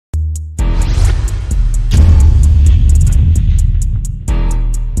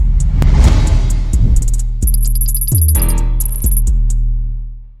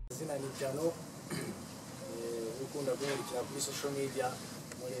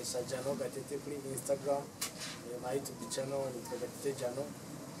nkoresha Jano Gatete kuri Instagram, my YouTube channel nitwa Gatete Jano.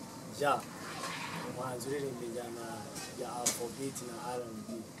 Ja umuhanzi uririmba injyana ya Afrobeat na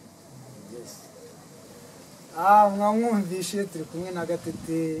R&B. Yes. Mwamwumvishe turi kumwe na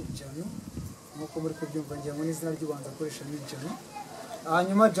Gatete Jano nkuko muri kubyumva ngiye ngo n'izina ry'ubanza akoresha ni Jano.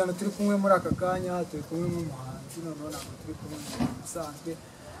 Hanyuma Jano turi kumwe muri aka kanya, turi kumwe n'umuhanzi noneho ntabwo turi kumwe n'umusanzwe.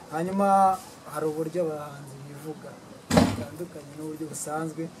 Hanyuma hari uburyo abahanzi bivuga bitandukanye n'uburyo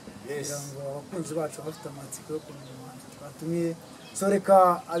busanzwe kugira ngo abakunzi bacu bafite amatsiko yo kumenya umuhanzi twatumiye. So reka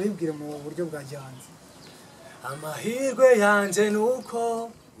abibwire mu buryo bwa gihanzi. Amahirwe yanje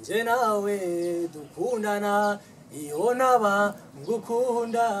nuko nje nawe dukundana, iyo naba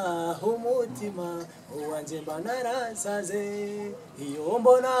ngukunda umutima uwanje mba narasaze, iyo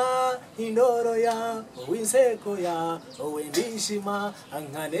mbona indoro ya inseko ya wowe ndishima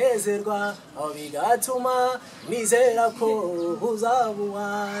nkanezerwa, bigatuma nizera ko uzaba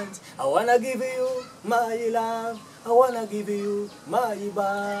uwanje. I wanna give you my love, I wanna give you my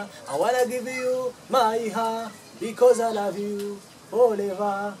bar, I wanna give you my heart because I love you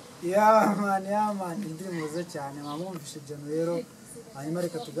forever. Yeah man, indirimbo nziza cyane mwamwumvishe Jano rero. Hanyuma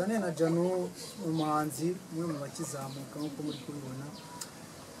reka tugane na Jano, umuhanzi umwe mu bakizamuka nkuko muri kubibona.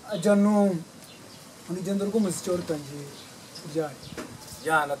 Jano, urugendo rw'umuziki warutangiye ryari?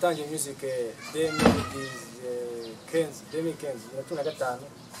 Ya natangiye music 2015 2015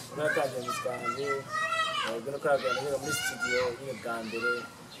 natangiye muzika yanjye ubwo nakoranaga muri studio nyine bwa mbere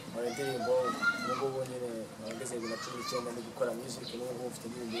mu ndirimbo. Ngubu nyine ngeze 2019 ndi gukora music n'ubu ufite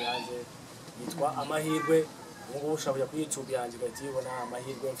indirimbo yanjye yitwa Amahirwe. Ngubu ushobora kuri YouTube yanjye ugahita ubona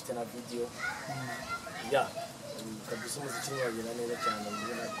Amahirwe, mfite na video. Ya kabisa umuziki wagenda neza cyane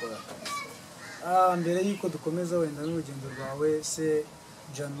muri nakora. Mbere y'uko dukomeza wenda n'urugendo rwawe, se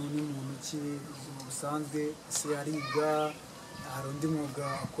Jano ni muntu ki mu busanzwe? Se ariga, hari undi mwuga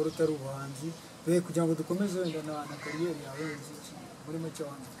akora utari ubuhanzi? Kugira ngo dukomeze wenda na kariyeri yawe y'umuziki muri make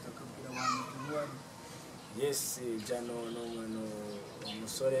wanjye tukabwira abantu uwo ari. Yes, Jano no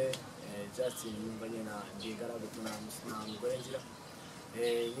umusore Justin yumva nyina ndigara gutuna mugore ngira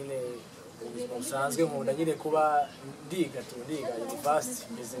nyine ubuzima busanzwe nkunda nyine kuba ndiga university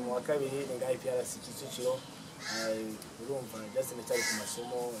ngeze mu wa kabiri niga IPRC Kicukiro. Urumva Justin cyari ku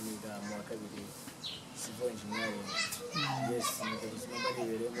masomo niga mu wa kabiri civil engineering. Yes, niga ubuzima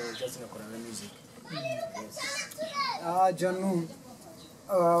bariberemo Justin akora na music. Yes. Jano,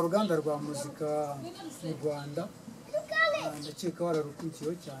 uruganda rwa muzika mu Rwanda ndakeka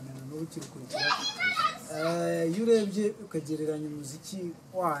wararukurikiyeho cyane n'ubu ukirukurikira. Iyo urebye ukagereranya umuziki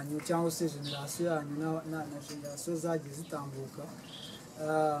wanyu cyangwa se generasiyo yanyu na generasiyo zagiye zitambuka,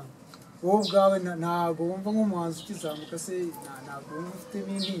 wowe ubwawe ntabwo wumva nk'umuhanzi ukizamuka se? Ntabwo wumva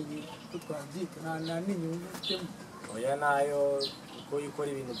ufitemo intinyi ko twabyita? nta ntinyi wumva ufitemo? Oya nayo uko ukora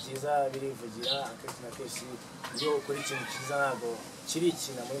ibintu byiza birivugira akenshi na kenshi. Iyo ukora ikintu cyiza ntabwo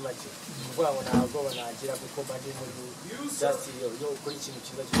kirikina muri make, kuvuga ngo ntabwo banagira kuko mbaje muri just iyo ukora ikintu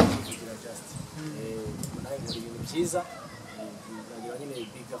cyiza kirivugira just nayo muri ibintu byiza nagira nyine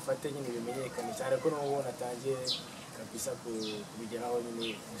bigafate nyine bimenyekane cyane ko n'ubu natangiye kabisa kubigeraho nyine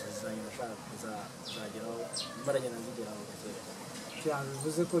inzozi nashaka kuzageraho imbaranye nazigeraho gake cyane.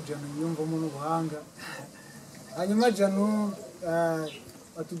 Bivuze ko Jano yumvamo n'ubuhanga. Hanyuma Jano,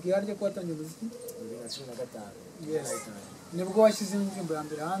 atubwira ryo ko watangiye umuziki 2015. Yes. Nibwo washyize indirimbo ya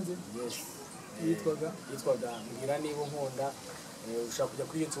mbere hanze? Yes. Yitwaga Mbwira niba unkunda. Ushaka kujya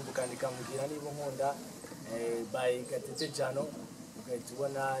kuri YouTube ukandika Mbwira niba unkunda by Gatete Jano, ugahita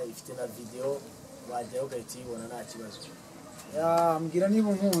ubona ifite na video, wajyaho ugahita uyibona nta kibazo. Mbwira niba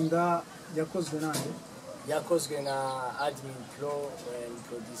unkunda yakozwe nande? Yakozwe na Admin Pro,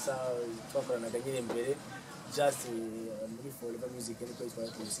 producer twakoranaga nyine mbere just muri Forever Music niko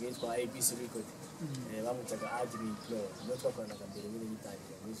yitwa ABC Record. Bamutaga Admin Pro, no twakoranaga mbere nyine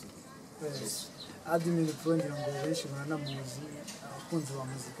gitangira music. Admin Pro ngira ngo benshi baranamuzi, abakunzi ba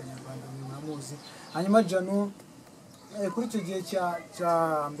muzika nyarwanda mwamuzi. Hanyuma Jano, kuri icyo gihe cya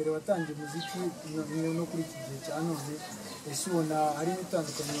mbere watangiye umuziki no kuri iki gihe cya none, ese ubona hari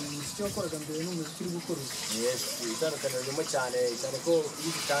n'itandukanye mu muziki wakoraga mbere n'umuziki uri gukora? Yes, itandukanye ririmo cyane ko iyo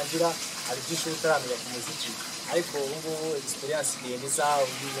ugitangira hari byinshi utaramenya ku muziki, ariko ubu ngubu experience igenda iza,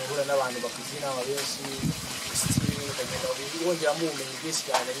 uhura n'abantu bakugira inama benshi, ukagenda wongeramo ubumenyi bwinshi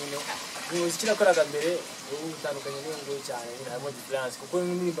cyane. Nyine umuziki nakoraga mbere ubu utandukanye n'ubu cyane, nyine harimo difference kuko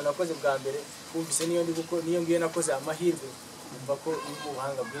n'indirimbo nakoze bwa mbere wumvise niyo ngiye nakoze Amahirwe, umva ko iri mu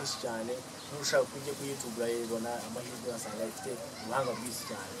buhanga bwinshi cyane. N'ushaka kujya kuri YouTube urayibona Amahirwe asanga ifite ubuhanga bwinshi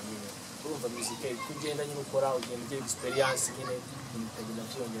cyane. Nyine urumva muzika kugenda nyine ukora ugenda ugira experience nyine ukagenda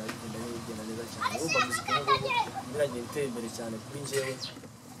byongera bigenda neza cyane. Urumva muzika n'ubu biragenda itera imbere cyane kuri njyewe.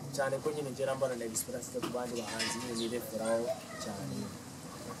 cyane ko nyine ngera mbona na experience zo kubandi bahanzi nyine nireferaho cyane.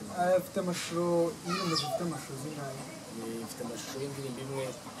 Afite amashusho y'indirimbo zifite amashusho zingahe? Ifite amashusho y'indirimbo imwe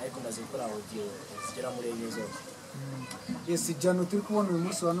ariko maze gukora audio zigera muri enye zose. Yes, Jano turi kubona uyu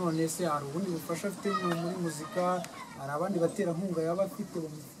munsi wa none se hari ubundi bufasha afite muri muzika, hari abandi baterankunga yaba afite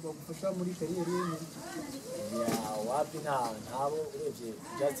bagufasha muri kariyeri ye? Wapi ntabo urebye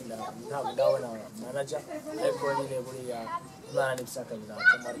just ntabwo ndabona manager ariko nyine buriya Imana n'ibisaka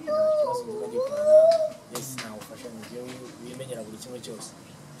bizacamo ariko nta kibazo niba gikora. Yes, nawufasha nibyo wimenyera buri kimwe cyose.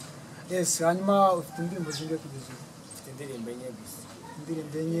 Yes, hanyuma ufite indirimbo zingahe kugeza ubu? Ufite indirimbo enye gusa.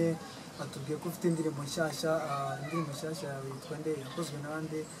 Indirimbo enye, atubwiye ko ufite indirimbo nshyashya. Indirimbo nshyashya yawe yitwa nde? Yakozwe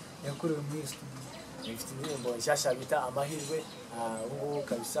nande? Yakorewe muri studio? Ifite indirimbo nshyashya bita Amahirwe, ubu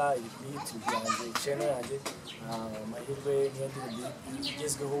kabisa iri kuri YouTube yanjye, channel yanjye. Amahirwe niyo ndirimbo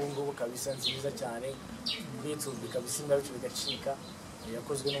igezweho ubu ngubu kabisa, nziza cyane kuri YouTube kabisa, imbabicu bigacika.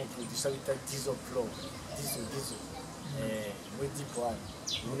 Yakozwe n'umuproducer bita Dizo Pro, Dizo muri Deep One,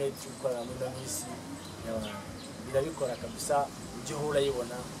 ubona ikorana muri Namisi, birabikora kabisa, ujye uhura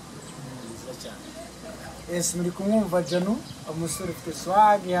yibona nziza cyane. Yes, muri kumwumva Jano, umusore ufite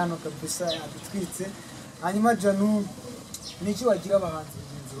swag hano kabisa yadutwitse. Hanyuma Jano, niki wagira abahanzi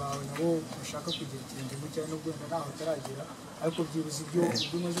bagenzi bawe nabo bashaka kugira ikirenge mu cyane n'ubwo ntaho utaragera, ariko byibuze ibyo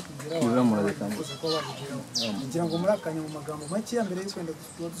umaze kugeraho kuza ko babigeraho? Ngira ngo muri akanya mu magambo make ya mbere y'uko wenda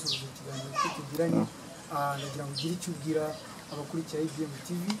dusoza ikiganiro cyo tugiranye, nagira ngo ugire icyo ubwira abakurikira IBM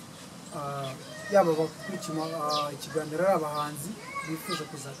TV, yaba abakurikira ikiganiro ari abahanzi bifuza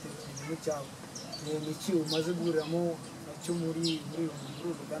kuzatera ikirenge cyabo. Niki umaze guhuriramo nacyo muri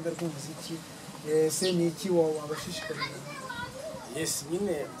uruganda rw'umuziki, ese ni iki wabashishikariza? Yes,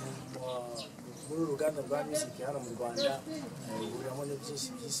 nyine muri uruganda rwa music hano mu Rwanda uhuriramo na byinshi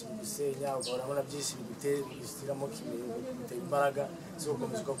bigusenya, ugahoramo na byinshi bigushyiramo bigutera imbaraga zo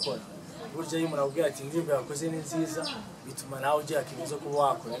gukomeza gukora. Burya iyo umuntu akubwira ati indirimbo yakoze ni nziza, bituma nawe ugira akimezo kuba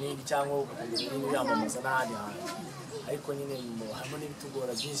wakora n'indi cyangwa ugakomeza n'ibindi yamamaza n'ahandi hantu. Ariko nyine harimo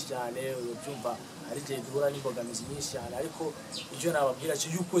n'ibitugora byinshi cyane, ubyumva ari igihe duhura n'imbogamizi nyinshi cyane, ariko ibyo nababwira cyo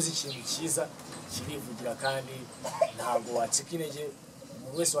yuko uzi ikintu cyiza kirivugira kandi ntabwo wacika intege.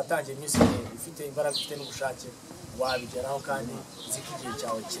 Umuntu wese watangiye music ufite imbaraga, ufite n'ubushake wabigeraho, kandi uzi ko igihe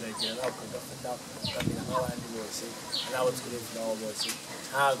cyawe kiragera nawe ukagafata ukamera nk'abandi bose n'abo twireberaho bose.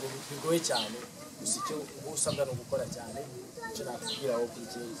 Ntabwo bigoye cyane, gusa icyo usabwa no gukora cyane. Icyo nakubwira aho kuri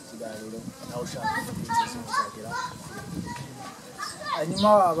iki kiganiro nawe ushaka kugira kuzagera. Hanyuma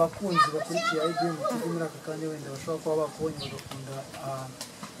abakunzi bakurikiye IBM TV muri aka kanya wenda bashobora kuba bakubonye bagakunda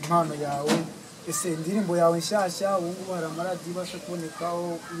impano yawe, ese indirimbo yawe nshyashya ubu ngubu hari amaradiyo ibasha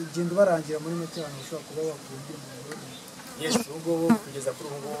kubonekaho, ugenda ubarangira muri make abantu bashobora kuba bakunda indirimbo yawe? Yes, ubwo kugeza kuri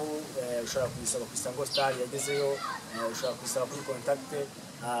ubu ngubu ushobora kuyisaba ku Isango Star yagezeyo, ushobora kuyisaba kuri contact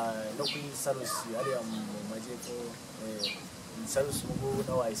no kuri Salus hariya mu majyepfo. Salus ubu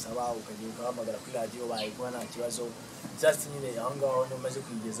nawe wayisaba ukagenda ugahamagara kuri radiyo bayiguha nta kibazo. Just nyine aho ngaho niyo umaze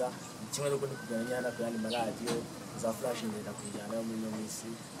kuyigeza, kimwe n'uko ndi kujyana nyana ku yandi maradiyo za flash ngenda kuyijyana muri ino minsi,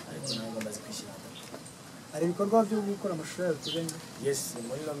 ariko ntabwo amaze kwishyira. Hari ibikorwa byo gukora amashusho yawe uteganya? Yes,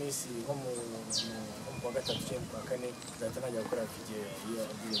 muri ino minsi nko mu kwa gatatu cyangwa kwa kane nzahita najya gukora video iyo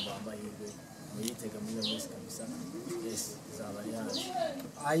ndirimbo Amahirwe, muyitega muri ino minsi kabisa. Yes, izaba ari yaje.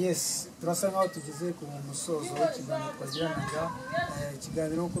 Yes, turasa nkaho tugeze ku musozo w'ikiganiro twagiranaga.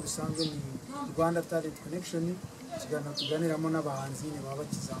 Ikiganiro uko bisanzwe ni Rwanda Talent Connection, ikiganiro tuganiramo n'abahanzi nyine baba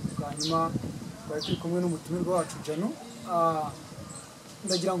bakizamuka. Hanyuma twari turi kumwe n'umutumirwa wacu Jano.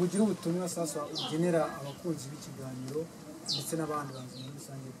 Ndagira ngo ugire ubutumwa sasa ugenera abakunzi b'ikiganiro ndetse n'abandi bantu muri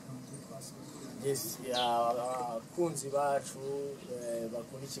rusange. Yes, abakunzi bacu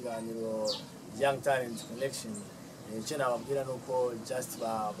bakunda ikiganiro Young Talent Connection, icyo nababwira ni uko just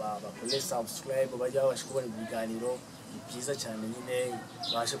bakore subscribe, bajya babasha kubona ibiganiro byiza cyane, nyine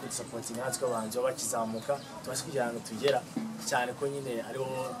babashe kudusapotinga natwe abahanzi baba bakizamuka, tubashe kugira ngo tugera cyane ko nyine ariho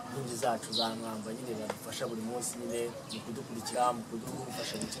inkingi zacu za mwamba, nyine badufasha buri munsi nyine mu kudukurikira, mu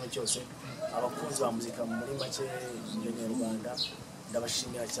kudufasha buri kimwe cyose. Abakunzi ba muzika muri make Nyarwanda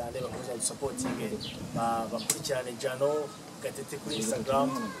ndabashimira cyane, bakomeza gusapotinge, bakurikirane Jano Gatete kuri Instagram,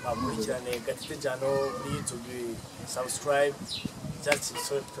 bakurikirane Gatete Jano kuri YouTube, subscribe, just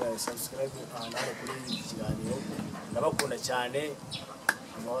subscribe hano kuri iki kiganiro. Ndabakunda cyane,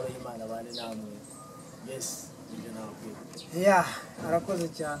 amahoro y'Imana bane namwe. Yes, ibyo nababwira. Arakoze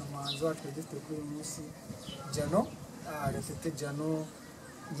cyane umuhanzi wacu Gatete kuri uyu munsi Jano, Gatete Jano.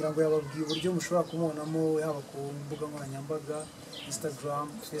 Ngira ngo yababwiye uburyo mushobora kumubonamo, haba ku mbuga nkoranyambaga Instagram,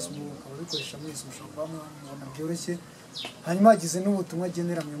 Facebook, ababikoresha mwese mushobora kuba mwamubona byoroshye. Hanyuma hagize n'ubutumwa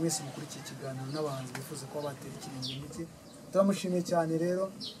agenera mwe mwese mukurikiye ikiganiro n'abahanzi bifuza kuba batera ikirenge mu cye, turamushimiye cyane rero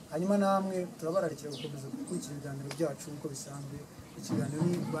hanyuma namwe turabararikira gukomeza gukurikira ibiganiro byacu nk'uko bisanzwe ikiganiro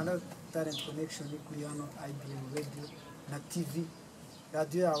ni Rwanda Talent Connection kuri hano iDream Radio na TV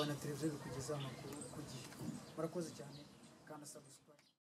radiyo yawe na televiziyo bikugezaho amakuru ku gihe murakoze cyane kandi subscribe